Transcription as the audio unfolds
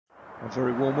A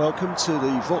very warm welcome to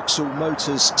the Vauxhall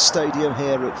Motors Stadium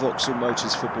here at Vauxhall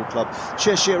Motors Football Club.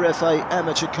 Cheshire FA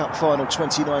Amateur Cup Final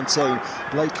 2019.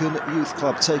 Blacon Youth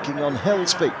Club taking on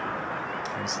Helsby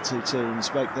as the two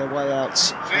teams make their way out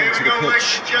onto the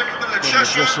pitch from the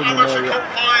dressing room area.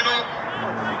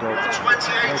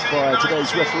 Led by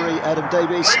today's referee Adam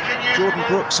Davies, Jordan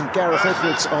Brooks and Gareth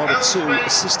Edwards are the two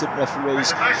assistant referees.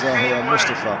 Zahir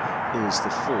Mustafa is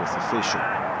the fourth official.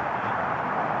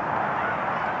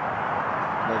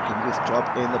 Blacon Youth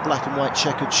Club in the black and white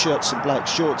checkered shirts and black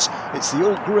shorts. It's the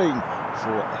all green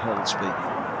for Helsby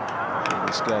in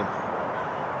this game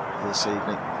this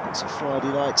evening. It's a Friday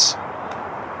night.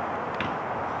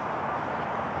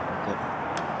 The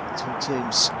two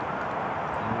teams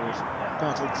have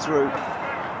battled through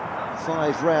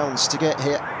 5 rounds to get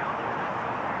here.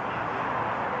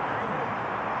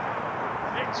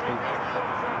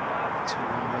 Two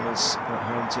winners at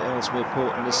home to Helsby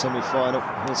Port in the semi-final.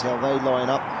 Here's how they line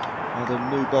up. Adam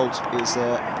Newbold is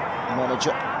their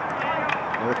manager.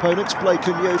 Their opponents,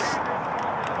 Blacon Youth.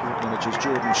 Group managers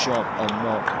Jordan Sharp and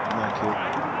Mark Michael.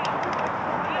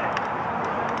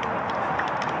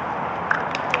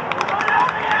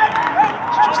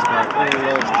 It's just about all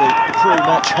of the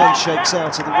pre-match handshakes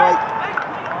out of the way.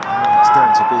 And it's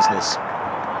down to business.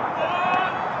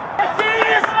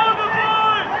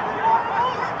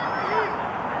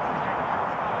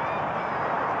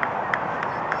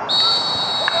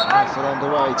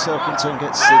 Underway, Turkington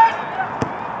gets the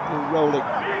ball rolling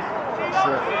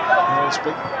for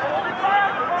Helsby.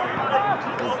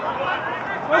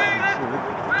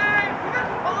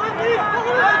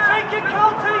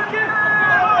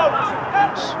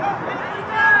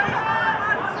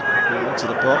 Into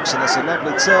the box, and that's a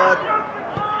lovely turn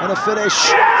and a finish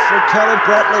from Callum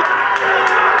Bradley.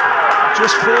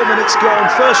 Just 4 minutes gone,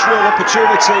 first real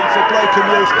opportunity for Blacon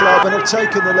Youth Club, and have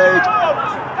taken the lead.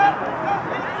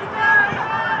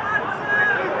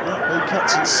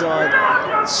 Cuts inside,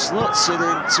 slots it in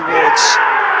towards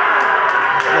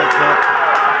Blacon,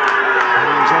 who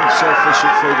was unselfish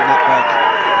in feeding it back.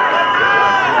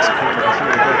 That's a corner before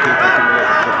the goalkeeper can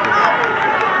work the football.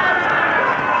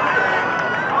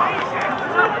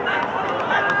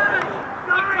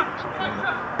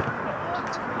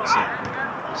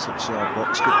 6-yard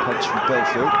box, good punch from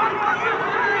Belfield.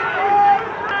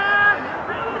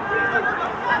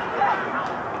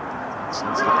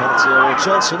 Into the penalty area,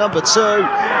 chance for number 2.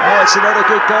 Oh, it's another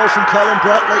good goal from Callum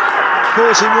Bradley,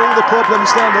 causing all the problems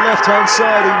down the left-hand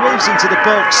side. He weaves into the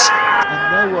box, and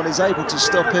no one is able to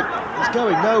stop him. He's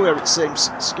going nowhere, it seems.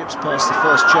 Skips past the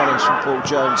first challenge from Paul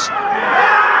Jones.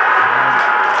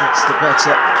 Gets the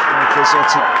better of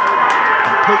Gazzotti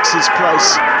and picks his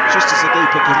place just as the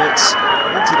keeper commits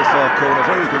into the far corner.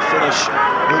 Very good finish.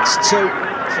 It's 2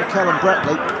 for Callum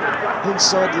Bradley.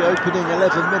 Inside the opening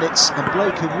 11 minutes, and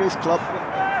Blacon Youth Club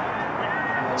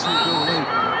 2-goal lead.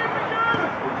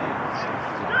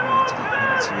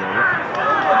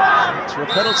 To a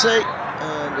penalty,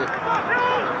 and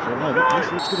for a moment I thought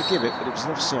he was going to give it, but it was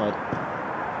an offside.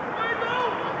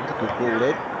 And a good ball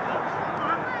in.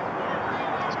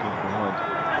 It's going behind.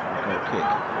 Goal kick.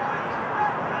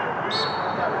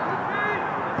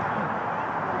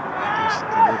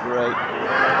 Delivery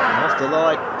off the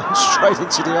line, straight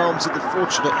into the arms of the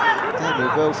fortunate Daniel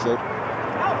Belfield.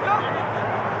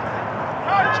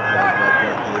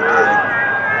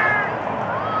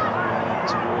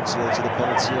 Towards the edge of the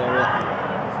penalty area.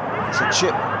 It's a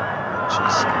chip, which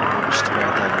is pushed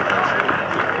around Daniel Belfield.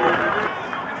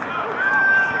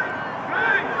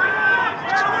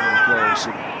 Just one of the goals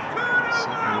and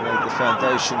certainly laid the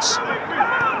foundations.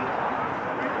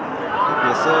 Could be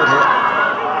a third here.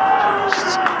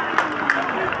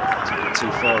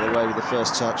 Too far away with the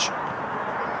first touch.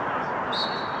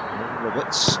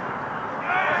 Roberts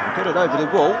got it over the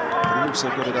wall, but he also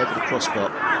got it over the crossbar.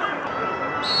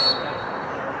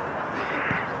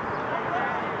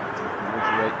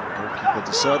 The goalkeeper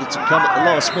decided to come at the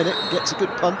last minute and gets a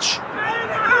good punch.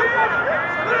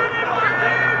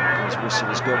 His whistle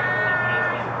is gone.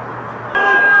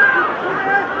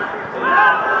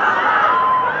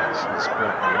 This is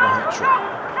Blacon on a hat-trick.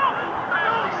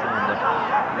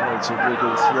 To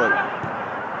wriggle through.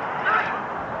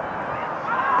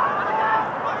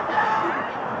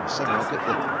 Suddenly I'll get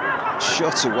the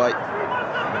shot away.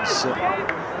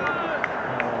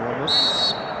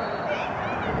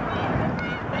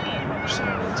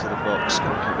 Into the box,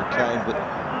 goalkeeper Kane, but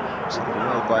taken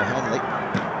away by Hanley.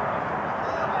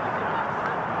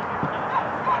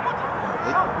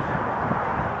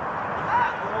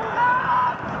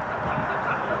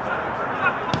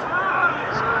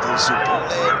 Decent ball in.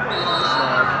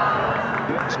 Flag.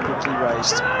 It's quickly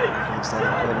raised. Against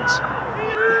Adam Collins.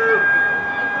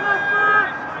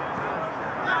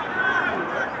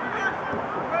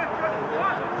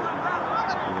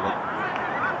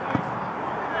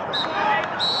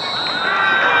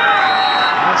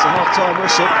 That's a half-time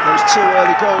whistle. Those 2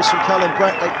 early goals from Callum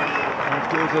Bradley have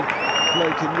given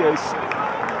Blacon Youth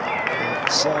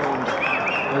sound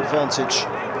advantage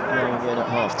going in at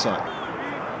half-time.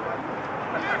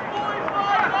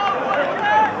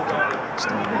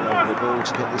 Standing over the ball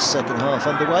to get this second half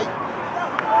underway.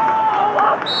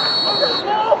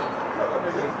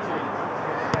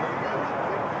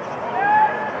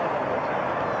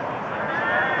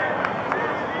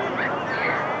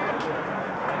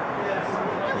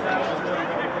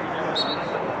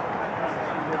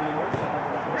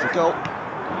 The goal.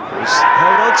 He's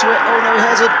held on to it. Oh no, he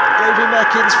hasn't. Davy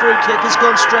Mackin's free kick has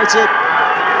gone straight in.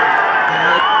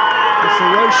 A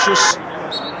ferocious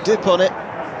dip on it.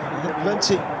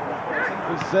 Plenty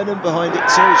of venom behind it,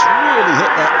 so it's really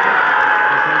hit that.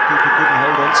 The goalkeeper couldn't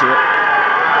hold on to it.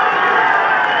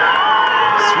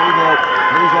 3-0,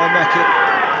 Levi Mackin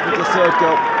with the third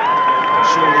goal.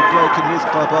 Surely Blacon Youth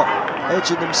Club up,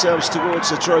 edging themselves towards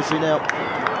the trophy now.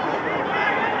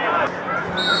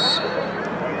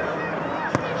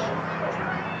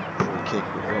 Free kick,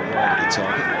 but well wide of the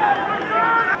target.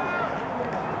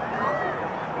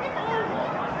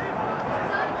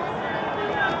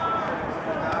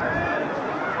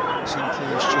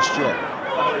 Just yet.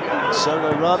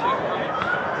 Solo run.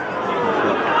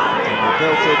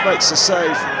 Belfield makes the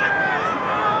save.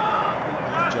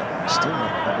 Still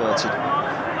not averted.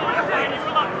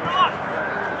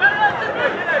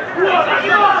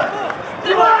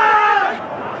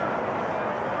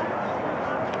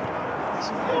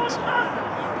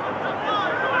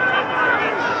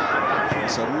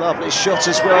 It's a lovely shot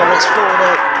as well. It's 4-0.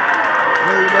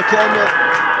 Lee McKenna.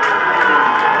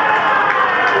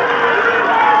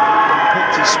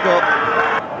 His spot,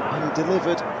 and he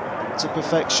delivered to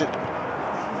perfection. In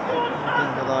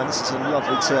the line, this is a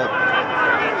lovely turn.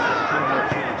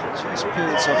 Just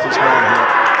peels off his man here.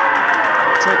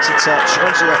 Takes a touch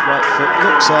onto that right foot,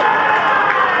 looks up.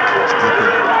 It's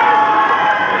dipping.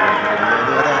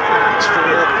 It's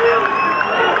 4-0.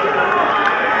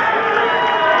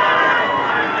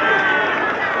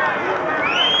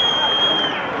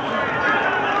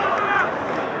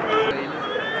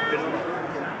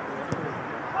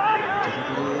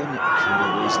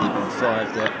 Reasonably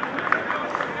 5 there.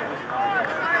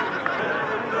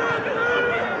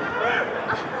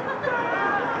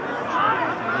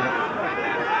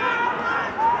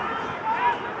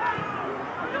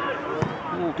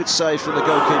 Oh, good save from the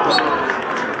goalkeeper.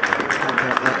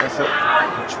 That effort,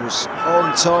 which was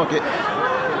on target.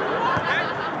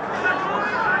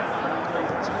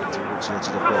 Towards the edge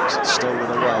of the box, it's stolen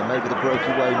away. Maybe the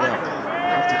breakaway now.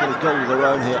 Have to get a goal of their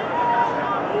own here.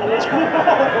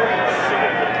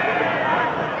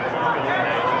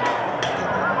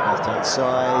 Left-hand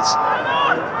side.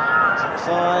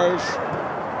 5.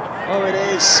 Oh, it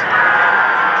is.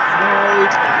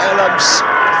 Lloyd Elams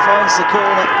finds the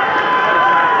corner.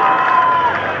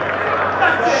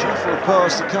 Shuffled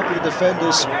past a couple of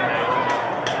defenders.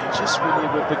 Just when you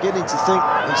were beginning to think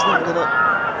he's not going to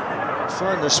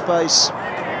find the space.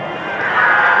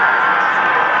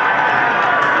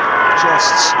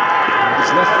 Just his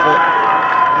left foot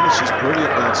finishes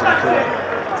brilliant now to the corner.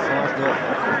 5-0.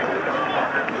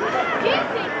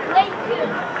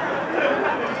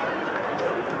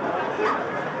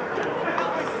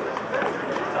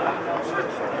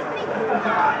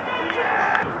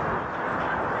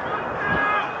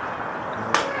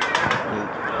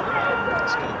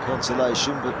 It's getting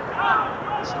consolation, but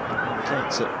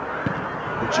can't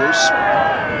produce.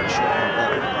 Shot like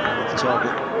that off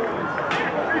target.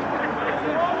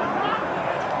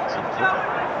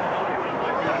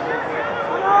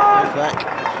 Back.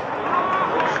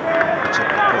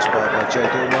 Cross by J.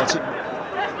 Dale Martin.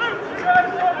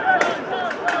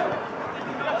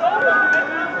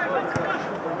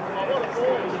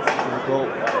 Ball in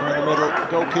the middle.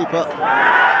 Goalkeeper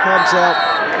comes out,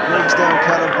 brings down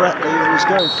Callum Bradley, who was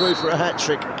going through for a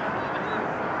hat-trick.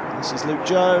 This is Luke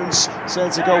Jones,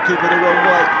 sends the goalkeeper the wrong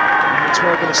way.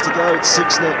 12 minutes to go, it's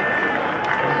 6-0.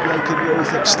 Blacon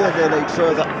Youth extend their lead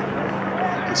further.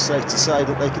 It's safe to say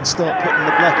that they can start putting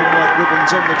the black and white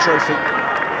ribbons on the trophy.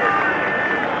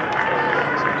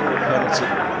 It's a goal penalty.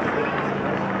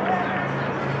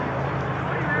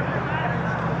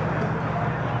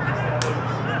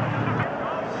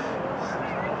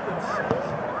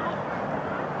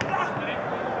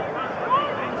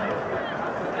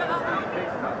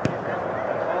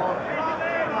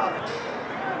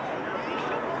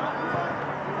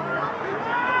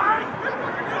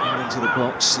 into the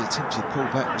box. The attempted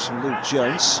pullback was from Luke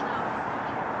Jones.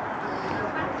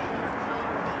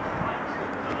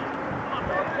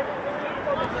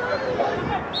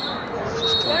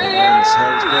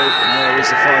 Helsby, and there is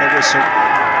the final whistle.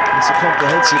 It's a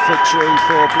comprehensive victory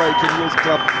for Blacon Youth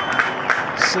Club.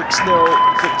 6-0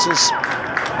 victors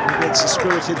against the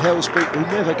spirited Helsby, who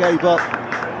never gave up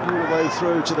all the way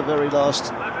through to the very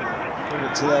last. Bring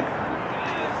it to them.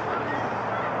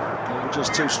 They were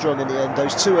just too strong in the end.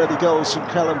 Those two early goals from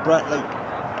Callum Bratley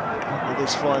in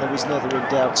this final was never in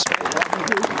doubt.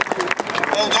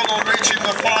 Well done on reaching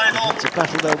the final. To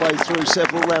battle their way through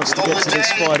several rounds to get to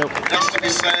this final. Has to be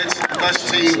said,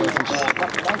 best team won.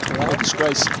 A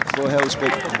disgrace for Helsby.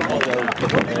 They'll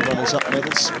pick up their runners-up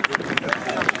medals.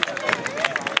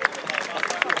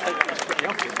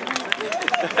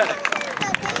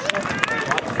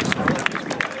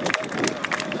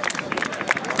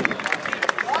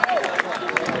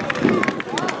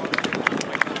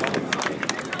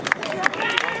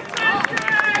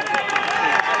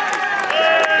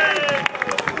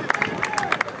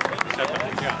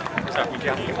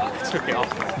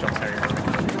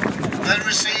 Then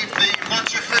receive the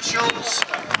match officials.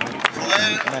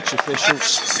 Match officials.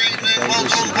 Well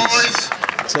done, boys.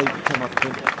 Team come up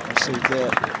and receive their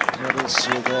medals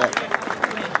for their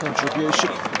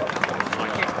contribution.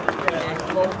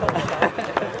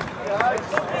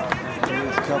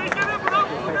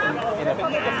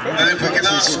 Then we can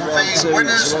ask the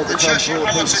winners of the Cheshire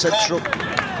Cup Final.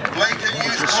 Blacon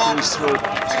Youth Club to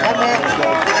come up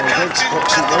with a captain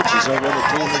Vauxhall Motors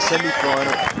ironically in the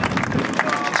semi-final.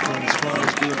 This final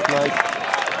is being played.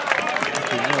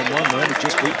 1-1 there, it'll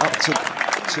just be up to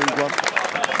 2-1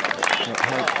 at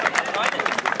home.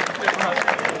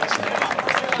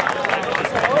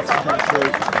 Come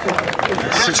through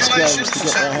 6 games to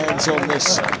get their hands on this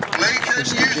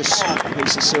prestigious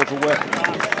piece of silverware.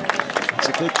 It's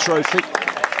a big trophy.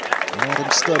 Adam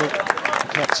Stenning, the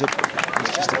captain, is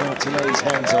just about to lay his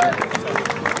hands on it.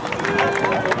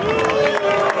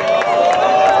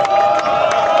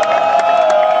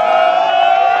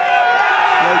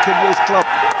 Blacon Youth Club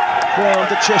crowned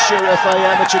the Cheshire FA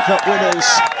Amateur Cup winners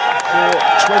for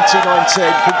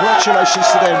 2019. Congratulations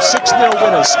to them, 6-0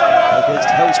 winners against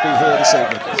Helsby here this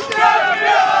evening.